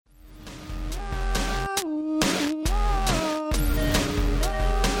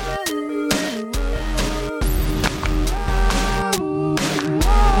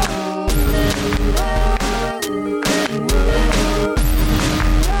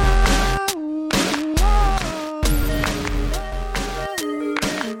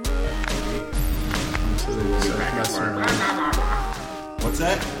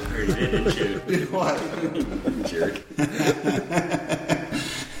Jerk.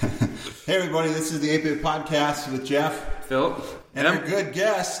 Hey everybody, this is the 8-Bit Podcast with Jeff. Phil. And our good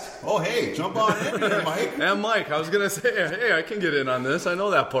guest. Oh hey, jump on in there, Mike. And Mike, I was going to say, hey, I can get in on this. I know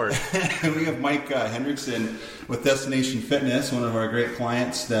that part. We have Mike Hendrickson with Destination Fitness, one of our great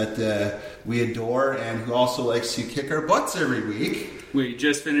clients that we adore and who also likes to kick our butts every week. We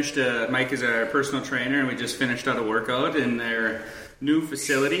just finished, Mike is our personal trainer, and we just finished out a workout in their new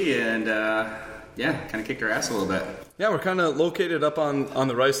facility and, kind of kicked our ass a little bit. Yeah, we're kind of located up on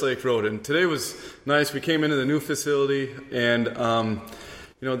the Rice Lake Road, and today was nice. We came into the new facility, and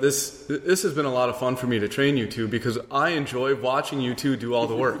this has been a lot of fun for me to train you two because I enjoy watching you two do all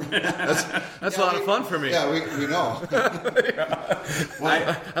the work. That's a lot of fun for me. Yeah, we know.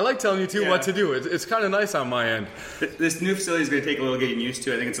 I like telling you two what to do. It's kind of nice on my end. This new facility is going to take a little getting used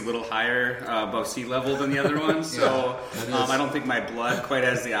to. I think it's a little higher above sea level than the other ones, so I don't think my blood quite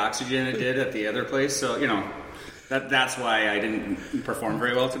has the oxygen it did at the other place. So That's why I didn't perform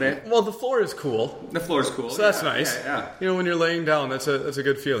very well today. Well, the floor is cool. The floor is cool. So that's nice. Yeah. When you're laying down, that's a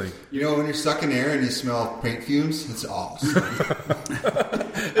good feeling. When you're sucking air and you smell paint fumes, it's awesome.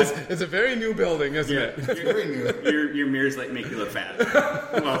 It's a very new building, isn't it? It's very new. Your mirrors make you look fat.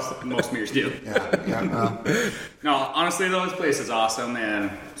 Well, most mirrors do. Yeah. No, honestly though, this place is awesome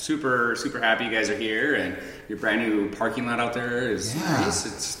and super, super happy you guys are here, and your brand new parking lot out there is nice.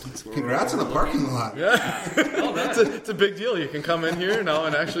 It's Congrats on the parking lot. Yeah. It's a big deal. You can come in here now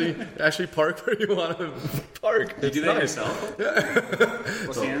and actually park where you want to park. You do that yourself? Yeah.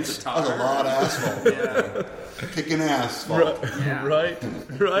 That's a lot of asphalt. Yeah. Kicking asphalt. Right.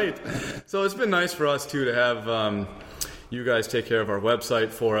 So it's been nice for us too to have you guys take care of our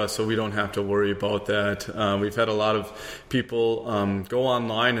website for us, so we don't have to worry about that. We've had a lot of people go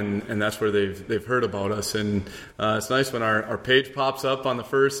online, and that's where they've heard about us. And it's nice when our page pops up on the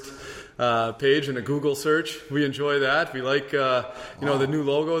first page in a Google search. We enjoy that. We like the new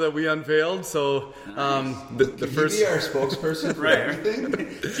logo that we unveiled. So the first be our spokesperson for everything.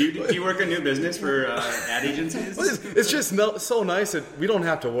 Do you work a new business for ad agencies? Well, it's just so nice that we don't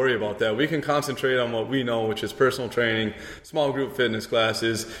have to worry about that. We can concentrate on what we know, which is personal training, small group fitness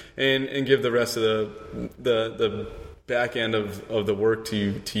classes, and give the rest of the back end of the work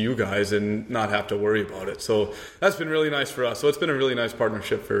to you guys and not have to worry about it. So that's been really nice for us. So it's been a really nice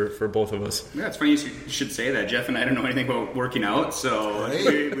partnership for both of us. Yeah, it's funny you should say that. Jeff and I don't know anything about working out, so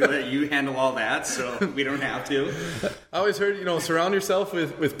we let you handle all that, so we don't have to. I always heard, surround yourself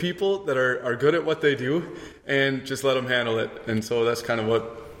with people that are good at what they do and just let them handle it. And so that's kind of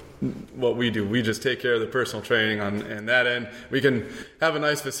what we do. We just take care of the personal training on that end. We can have a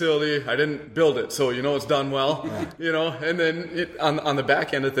nice facility. I didn't build it, so it's done well. And then on the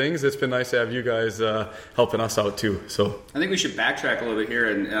back end of things, it's been nice to have you guys helping us out too. So I think we should backtrack a little bit here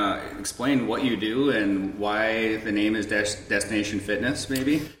and explain what you do and why the name is Destination Fitness,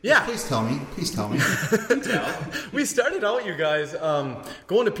 maybe. Yeah. Please tell me. We started out, you guys,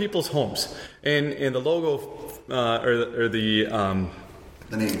 going to people's homes, and the logo or the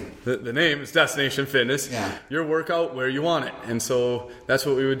name is Destination Fitness. Yeah. Your workout where you want it. And so that's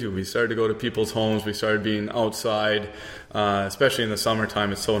what we would do. We started to go to people's homes. We started being outside, especially in the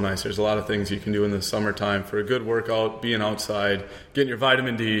summertime. It's so nice. There's a lot of things you can do in the summertime for a good workout, being outside, getting your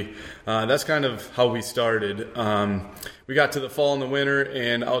vitamin D. That's kind of how we started. We got to the fall and the winter,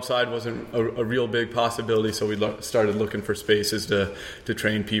 and outside wasn't a real big possibility, so we started looking for spaces to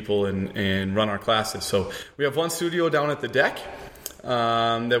train people and run our classes. So we have one studio down at the deck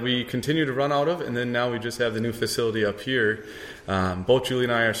that we continue to run out of, and then now we just have the new facility up here. Both Julie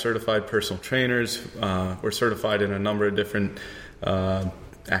and I are certified personal trainers. We're certified in a number of different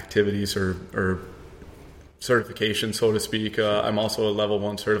activities or certifications, so to speak. I'm also a level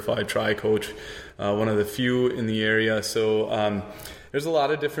 1 certified tri-coach, one of the few in the area. So there's a lot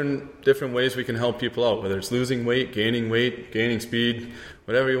of different ways we can help people out, whether it's losing weight, gaining speed,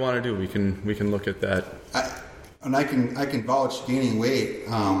 whatever you want to do. We can look at that. I can vouch gaining weight.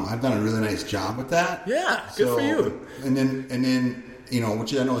 I've done a really nice job with that. Yeah, good for you. And then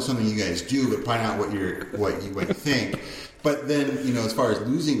which I know is something you guys do, but probably not what you think. But then as far as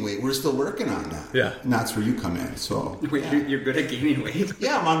losing weight, we're still working on that. Yeah, and that's where you come in. So you're good at gaining weight.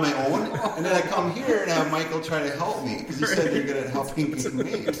 Yeah, I'm on my own, and then I come here and have Michael try to help me because he said you're good at helping gain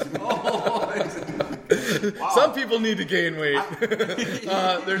weight. Wow. Some people need to gain weight.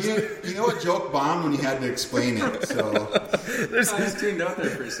 You know what joke bombed when you had to explain it. So I just tuned out there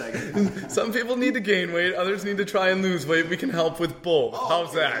for a second. some people need to gain weight. Others need to try and lose weight. We can help with both.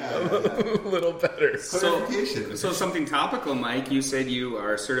 How's that? A little better. clarification. So something topical, Mike. You said you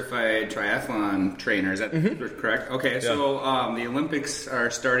are a certified triathlon trainer. Is that correct? Okay. Yeah. So the Olympics are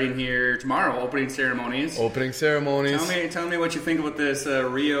starting here tomorrow. Opening ceremonies. Tell me what you think about this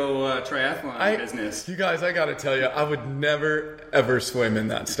Rio triathlon business. You guys, I gotta tell you, I would never ever swim in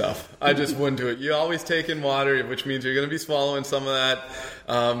that stuff. I just wouldn't do it. You always take in water, which means you're gonna be swallowing some of that.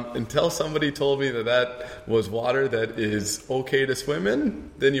 Until somebody told me that was water that is okay to swim in,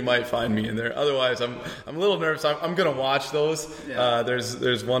 then you might find me in there. Otherwise, I'm a little nervous. I'm gonna watch those. Yeah.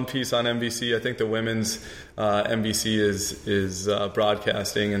 There's one piece on NBC. I think the women's NBC is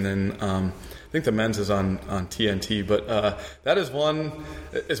broadcasting, and then I think the men's is on TNT. But that is one.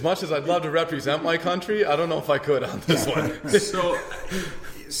 As much as I'd love to represent my country, I don't know if I could on this one.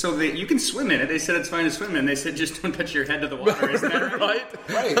 So you can swim in it. They said it's fine to swim in. They said just don't touch your head to the water. Isn't that right?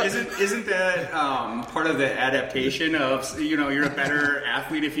 Right. Isn't that part of the adaptation of you're a better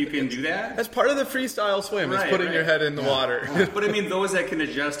athlete if you can do that? That's part of the freestyle swim. Is putting your head in the water. But I mean, those that can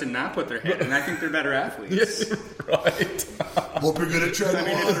adjust and not put their head in, I think they're better athletes. Yes, right. Hope you're good at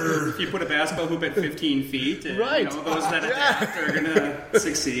treading water. If you put a basketball hoop at 15 feet, and, Right. those that adapt are going to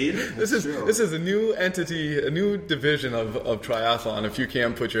succeed. This is a new entity, a new division of triathlon. If you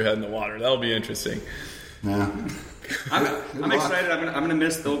can't put your head in the water, that'll be interesting. Yeah. I'm excited. I'm gonna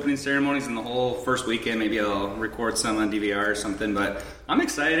miss the opening ceremonies and the whole first weekend. Maybe I'll record some on DVR or something. But I'm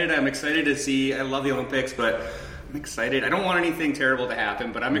excited. I'm excited to see. I love the Olympics, but I'm excited. I don't want anything terrible to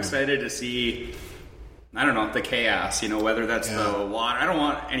happen, but I'm excited to see. I don't know, the chaos. Whether that's the water. I don't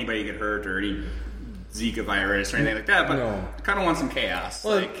want anybody to get hurt or any Zika virus or anything like that, but I kind of want some chaos.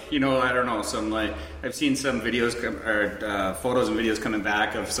 Well, I don't know, some I've seen some videos or photos and videos coming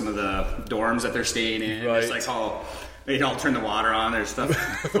back of some of the dorms that they're staying in. Right. It's like how they all turn the water on. There's stuff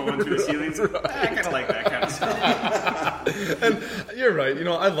going through the ceilings. I kind of like that kind of stuff. And you're right.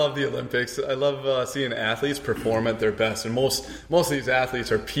 I love the Olympics. I love seeing athletes perform at their best, and most of these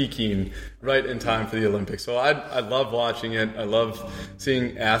athletes are peaking right in time for the Olympics. So I love watching it. I love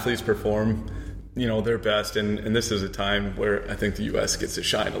seeing athletes perform their best, and this is a time where I think the U.S. gets to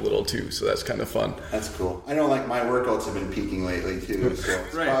shine a little too, so that's kind of fun. That's cool. I know, my workouts have been peaking lately too, so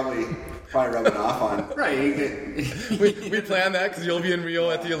it's probably rubbing off on. Right. We plan that because you'll be in Rio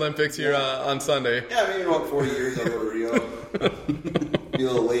at the Olympics here on Sunday. Yeah, maybe in about 4 years I'll go to Rio. Be a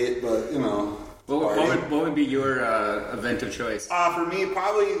little late, but What would be your event of choice? For me,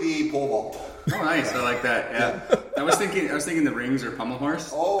 probably the pole vault. Oh, nice! I like that. Yeah, I was thinking the rings or pommel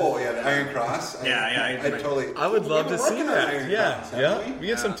horse. Oh, yeah, the Iron Cross. I would love to see that. Yeah. We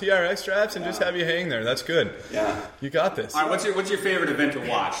get some TRX straps and just have you hang there. That's good. Yeah, you got this. All right, what's your favorite event to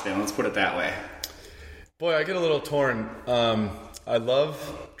watch? Then let's put it that way. Boy, I get a little torn. I love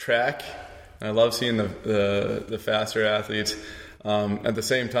track. I love seeing the faster athletes. At the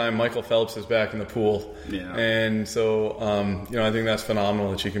same time, Michael Phelps is back in the pool. Yeah. And so, I think that's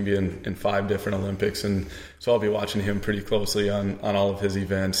phenomenal that you can be in 5 different Olympics. And so I'll be watching him pretty closely on all of his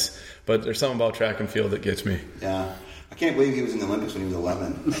events. But there's something about track and field that gets me. Yeah. I can't believe he was in the Olympics when he was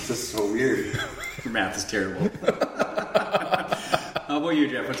 11. That's just so weird. Your math is terrible. How about you,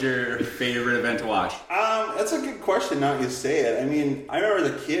 Jeff? What's your favorite event to watch? That's a good question, now you say it. I mean, I remember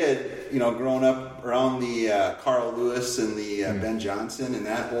the kid, growing up around the Carl Lewis and the Ben Johnson and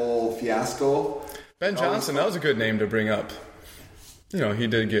that whole fiasco. Ben Johnson, that was a good name to bring up. He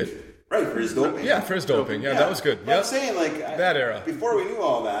did get... Right, for his doping. Yeah, for his doping. Yeah, that was good. But I'm saying, that era. Before we knew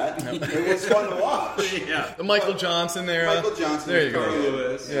all that, it was fun to watch. Yeah. The Michael Johnson era. Michael Johnson. There you go. Carl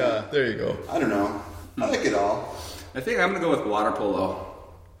Lewis. Yeah, there you go. I don't know. I like it all. I think I'm going to go with water polo.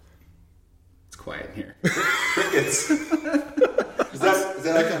 It's quiet in here. Crickets.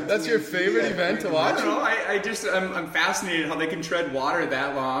 That's your favorite event to watch? I don't know. I'm fascinated how they can tread water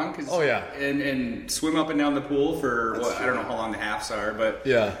that long. And swim up and down the pool for I don't know how long the halves are, but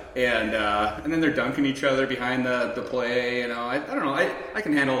yeah. And then they're dunking each other behind the play. I don't know. I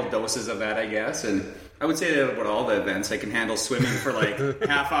can handle doses of that, I guess. And I would say that about all the events, I can handle swimming for a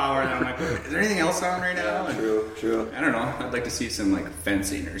half hour, and I'm like, is there anything else on right now? And true. I don't know. I'd like to see some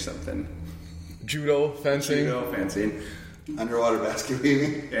fencing or something. Judo, fencing. Underwater basket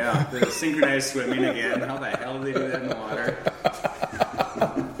weaving. Yeah, the synchronized swimming again. How the hell do they do that in the water?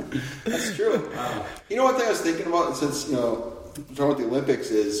 That's true. One thing I was thinking about, since, talking about the Olympics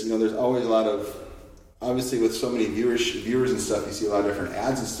is, there's always a lot of, obviously with so many viewers and stuff, you see a lot of different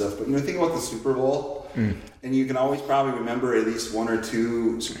ads and stuff, but think about the Super Bowl. and you can always probably remember at least one or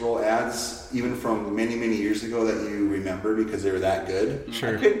two Super Bowl ads, even from many, many years ago, that you remember because they were that good.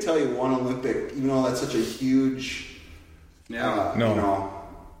 Sure. I couldn't tell you one Olympic, even though that's such a huge, Yeah. you know,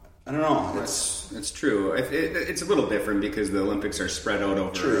 I don't know. It's true. It's a little different because the Olympics are spread out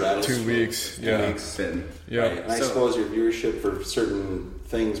over True, that is 2 weeks. Yeah. weeks. And, Yeah. Right. And I suppose your viewership for certain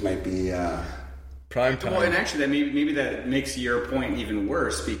things might be... Prime time. well, and actually, that maybe that makes your point even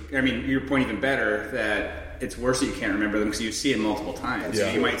worse. Your point even better, that it's worse that you can't remember them because you see it multiple times. Yeah.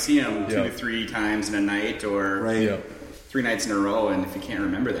 So you might see them 2 Yeah. to 3 times in a night, or Right. Yeah. 3 nights in a row, and if you can't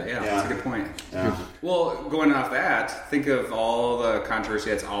remember that, that's a good point. Yeah. Well, going off that, think of all the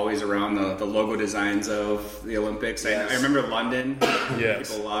controversy that's always around the logo designs of the Olympics. Yes. I remember London. Yes.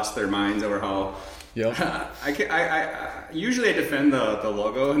 People lost their minds over how... Yep. I usually I defend the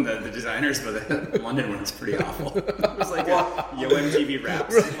logo and the designers, but the London one's pretty awful. It was like a Yo MTV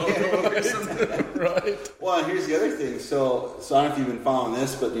Raps logo or something. Right. Well, here's the other thing. So I don't know if you've been following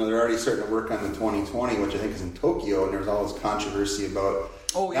this, but they're already starting to work on the 2020, which I think is in Tokyo, and there's all this controversy about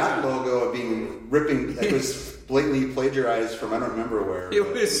that logo being ripping. It was blatantly plagiarized from I don't remember where.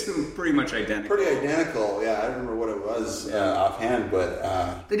 It was pretty much identical. Pretty identical, yeah. I don't remember what it was offhand, but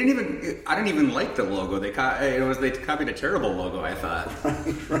they didn't even. I didn't even like the logo. They copied a terrible logo. I thought.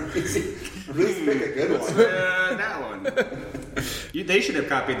 Right. At least pick a good one. That one. They should have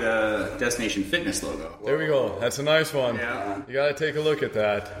copied the Destination Fitness logo. There we go. That's a nice one. Yeah. You got to take a look at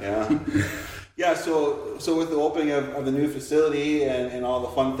that. Yeah. Yeah, so with the opening of the new facility and all the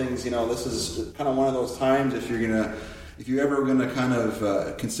fun things, this is kind of one of those times if you're ever gonna kind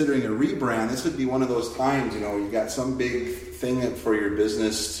of considering a rebrand, this would be one of those times. You've got some big thing for your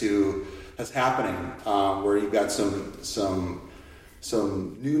business that's happening, where you've got some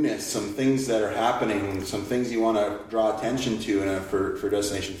newness, some things that are happening, some things you want to draw attention to. And for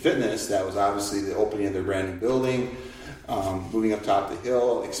Destination Fitness, that was obviously the opening of their brand new building. Moving up top the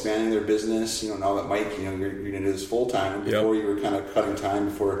hill, expanding their business. Now that Mike, you're going to do this full time. Before you were kind of cutting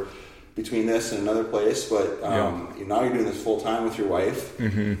time between this and another place, but now you're doing this full time with your wife.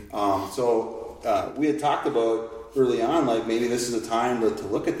 Mm-hmm. So we had talked about early on, like maybe this is a time to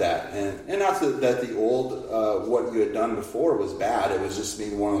look at that, and not that the old what you had done before was bad. It was just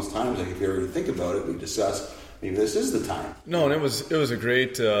maybe one of those times. Like if you ever think about it, we discussed. Maybe this is the time. No, and it was a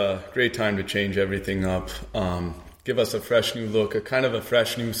great time to change everything up. Give us a fresh new look, a kind of a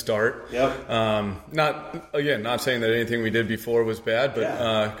fresh new start. Yep. Not saying that anything we did before was bad,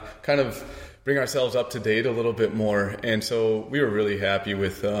 but kind of bring ourselves up to date a little bit more. And so we were really happy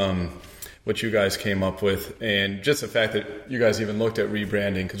with what you guys came up with, and just the fact that you guys even looked at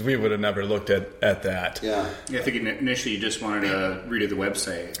rebranding, because we would have never looked at that. Yeah. I think initially you just wanted to redo the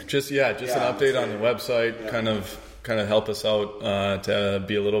website. Just an update on the website, kind of help us out to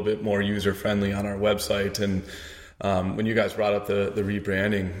be a little bit more user friendly on our website. And when you guys brought up the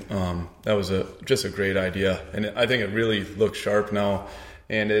rebranding, that was just a great idea, and I think it really looks sharp now,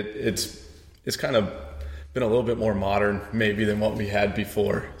 and it's kind of been a little bit more modern maybe than what we had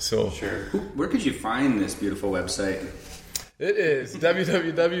before. So sure. Where could you find this beautiful website? It is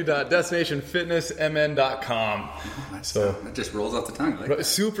www.destinationfitnessmn.com. That just rolls off the tongue. Like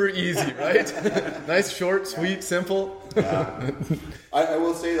super easy, right? Nice, short, sweet, simple. Yeah. I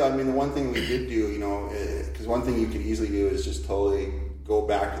will say though, the one thing we did do, because one thing you could easily do is just totally go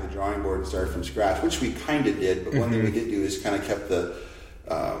back to the drawing board and start from scratch, which we kind of did. But one thing we did do is kind of kept the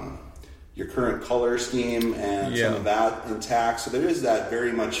your current color scheme and some of that intact. So there is that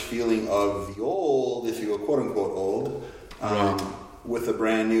very much feeling of the old, if you will, quote unquote old. With a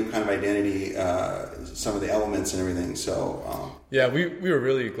brand new kind of identity, some of the elements and everything. So we were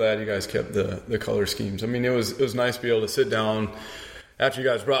really glad you guys kept the color schemes. It was nice to be able to sit down after you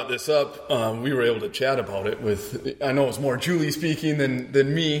guys brought this up. We were able to chat about it with. I know it was more Julie speaking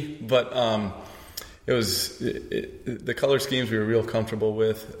than me, but it was the color schemes we were real comfortable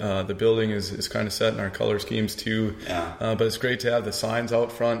with. The building is kind of set in our color schemes too. Yeah. But it's great to have the signs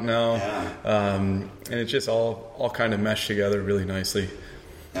out front now. Yeah. And it's just all kind of meshed together really nicely.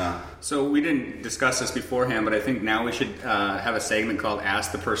 Yeah. So we didn't discuss this beforehand, but I think now we should have a segment called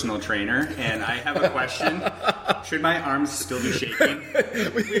Ask the Personal Trainer. And I have a question. Should my arms still be shaking?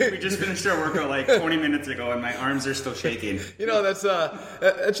 We just finished our workout like 20 minutes ago, and my arms are still shaking.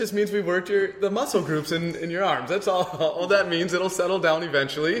 That just means we worked the muscle groups in your arms. That's all that means. It'll settle down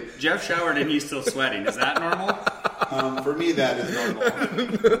eventually. Jeff showered and he's still sweating. Is that normal? For me, that is normal.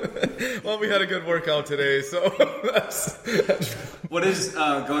 Well, we had a good workout today, so What is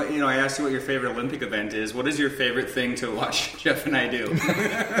I asked you what your favorite Olympic event is. What is your favorite thing to watch Jeff and I do?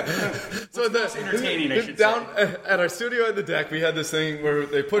 so It's entertaining, I should down say. at our studio at the deck, we had this thing where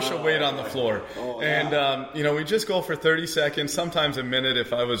they push a weight on the floor, and we just go for 30 seconds, sometimes a minute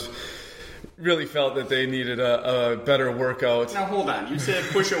if I was really felt that they needed a better workout. Now hold on, you said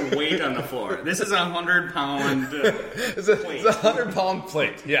push a weight on the floor. This is 100-pound It's a 100-pound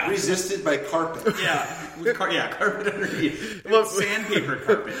plate. Yeah. Resisted by carpet. Yeah, with carpet underneath. Well, Sandpaper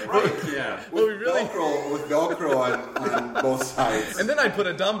carpet, right? Yeah. Well, we really. With Velcro on both sides. And then I put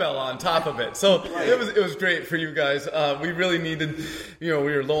a dumbbell on top of it, so it was great for you guys. We really needed, we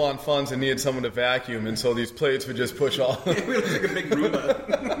were low on funds and needed someone to vacuum, and so these plates would just push all. We look like a big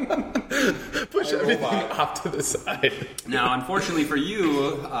Roomba. Push everything off to the side. Now, unfortunately for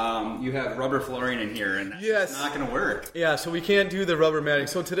you, you have rubber flooring in here, and that's not going to work. Yeah, so we can't do the rubber matting.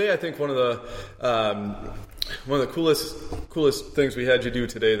 So today, I think one of the coolest things we had you do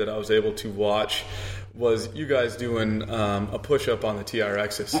today that I was able to watch was you guys doing a push-up on the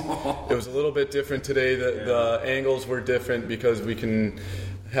TRXs. It was a little bit different today. The angles were different because we can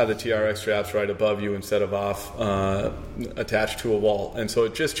have the TRX straps right above you instead of off attached to a wall. And so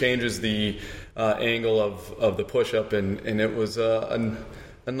it just changes the angle of the push-up, and it was a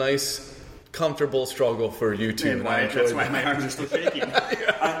nice, comfortable struggle for you two. That's why my arms are still shaking.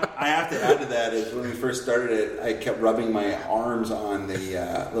 I have to add to that is when we first started it, I kept rubbing my arms on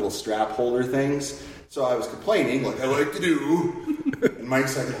the little strap holder things. So I was complaining, like I like to do. And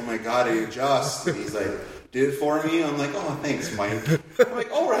Mike's like, oh my God, I adjust. And he's like, did it for me? I'm like, oh, thanks, Mike. I'm like,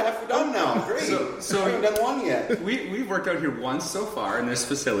 oh, we're half done now. Great. So I haven't done one yet. We've worked out here once so far in this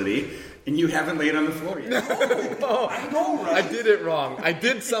facility, and you haven't laid on the floor yet. No, I know, right? I did it wrong. I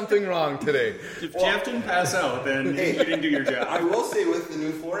did something wrong today. If Jeff didn't pass out, then you didn't do your job. I will say with the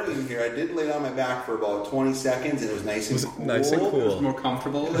new flooring in here, I did lay on my back for about 20 seconds, and it was nice and cool. It was more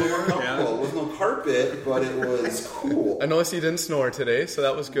comfortable there. Yeah. It was no carpet, but it was cool. I noticed you didn't snore today, so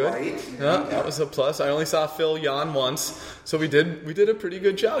that was good. Right? Yeah, that was a plus. I only saw Phil yawn once, so we did a pretty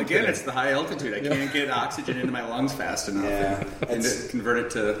good job. Again, today. It's the high altitude. I can't get oxygen into my lungs fast enough and convert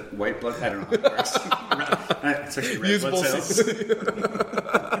it to white blood. I don't know how it works. It's actually red usable blood cells.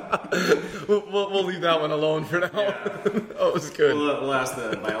 We'll leave that one alone for now. Yeah. That was good. We'll ask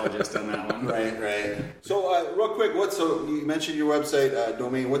the biologist on that one. Right. So, real quick, so you mentioned your website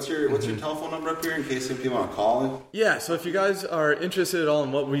domain. What's your telephone number up here in case if you want to call in? Yeah. So if you guys are interested at all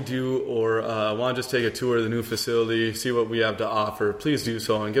in what we do, or want to just take a tour of the new facility, see what we have to offer, please do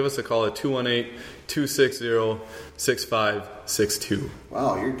so and give us a call at 218-260-6562.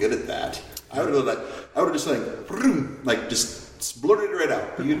 Wow, you're good at that. I would have just blurted it right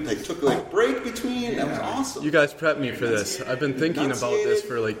out. You took a break between. That was awesome. You guys prepped me for this. I've been thinking about this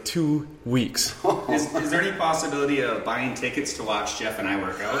for 2 weeks. Is there any possibility of buying tickets to watch Jeff and I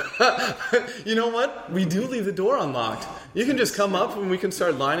work out? You know what? We do leave the door unlocked. You can just come up and we can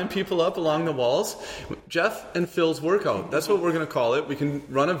start lining people up along the walls. Jeff and Phil's workout. That's what we're going to call it. We can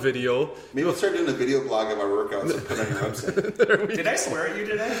run a video. Maybe we'll start doing a video blog of our workouts and put it on your website. Did I swear at you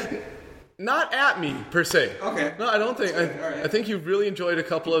today? Not at me, per se. Okay. No, I don't think. I think you really enjoyed a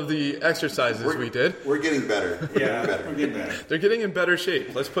couple of the exercises we did. We're getting better. We're getting better. They're getting in better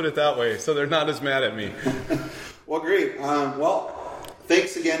shape. Let's put it that way, so they're not as mad at me. Well, great.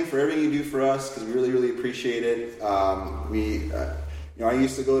 Thanks again for everything you do for us, because we really, really appreciate it. I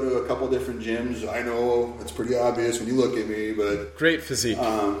used to go to a couple different gyms. I know it's pretty obvious when you look at me, but... Great physique.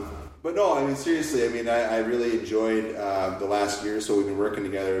 But no, I mean, seriously, I really enjoyed the last year or so we've been working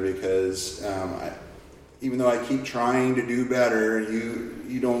together, because even though I keep trying to do better,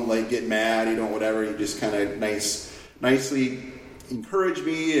 you don't get mad, you don't whatever, you just kind of nicely encourage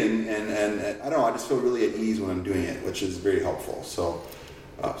me, and I don't know, I just feel really at ease when I'm doing it, which is very helpful. So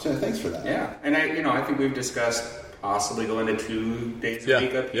thanks for that. Yeah, and I think we've discussed possibly going to 2 days a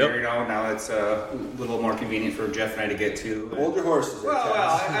week up here. Yep. Now it's a little more convenient for Jeff and I to get to. Hold your horses.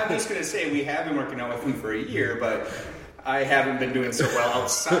 I'm just going to say we have been working out with him for a year, but I haven't been doing so well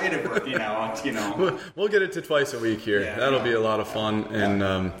outside of working out. We'll get it to twice a week here. Yeah, That'll be a lot of fun,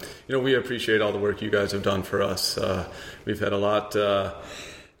 and we appreciate all the work you guys have done for us. We've had a lot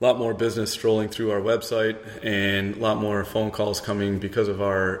more business strolling through our website, and a lot more phone calls coming because of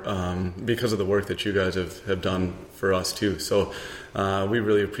because of the work that you guys have done for us too. So we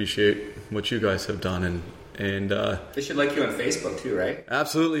really appreciate what you guys have done, and they should like you on Facebook too, right?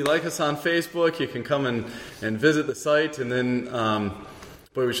 Absolutely, like us on Facebook. You can come and visit the site, and then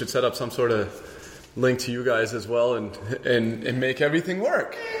we should set up some sort of link to you guys as well, and make everything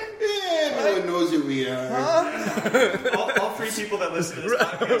work. Everyone knows who we are. All three people that listen to this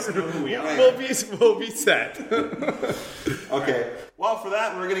podcast know who we are. We'll be set. Okay. Well, for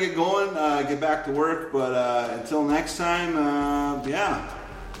that, we're going to get going, get back to work. But until next time,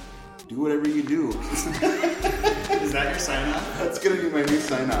 do whatever you do. Is that your sign-off? That's going to be my new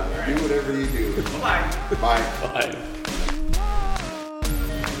sign-off. Right. Do whatever you do. Bye. Bye. Bye.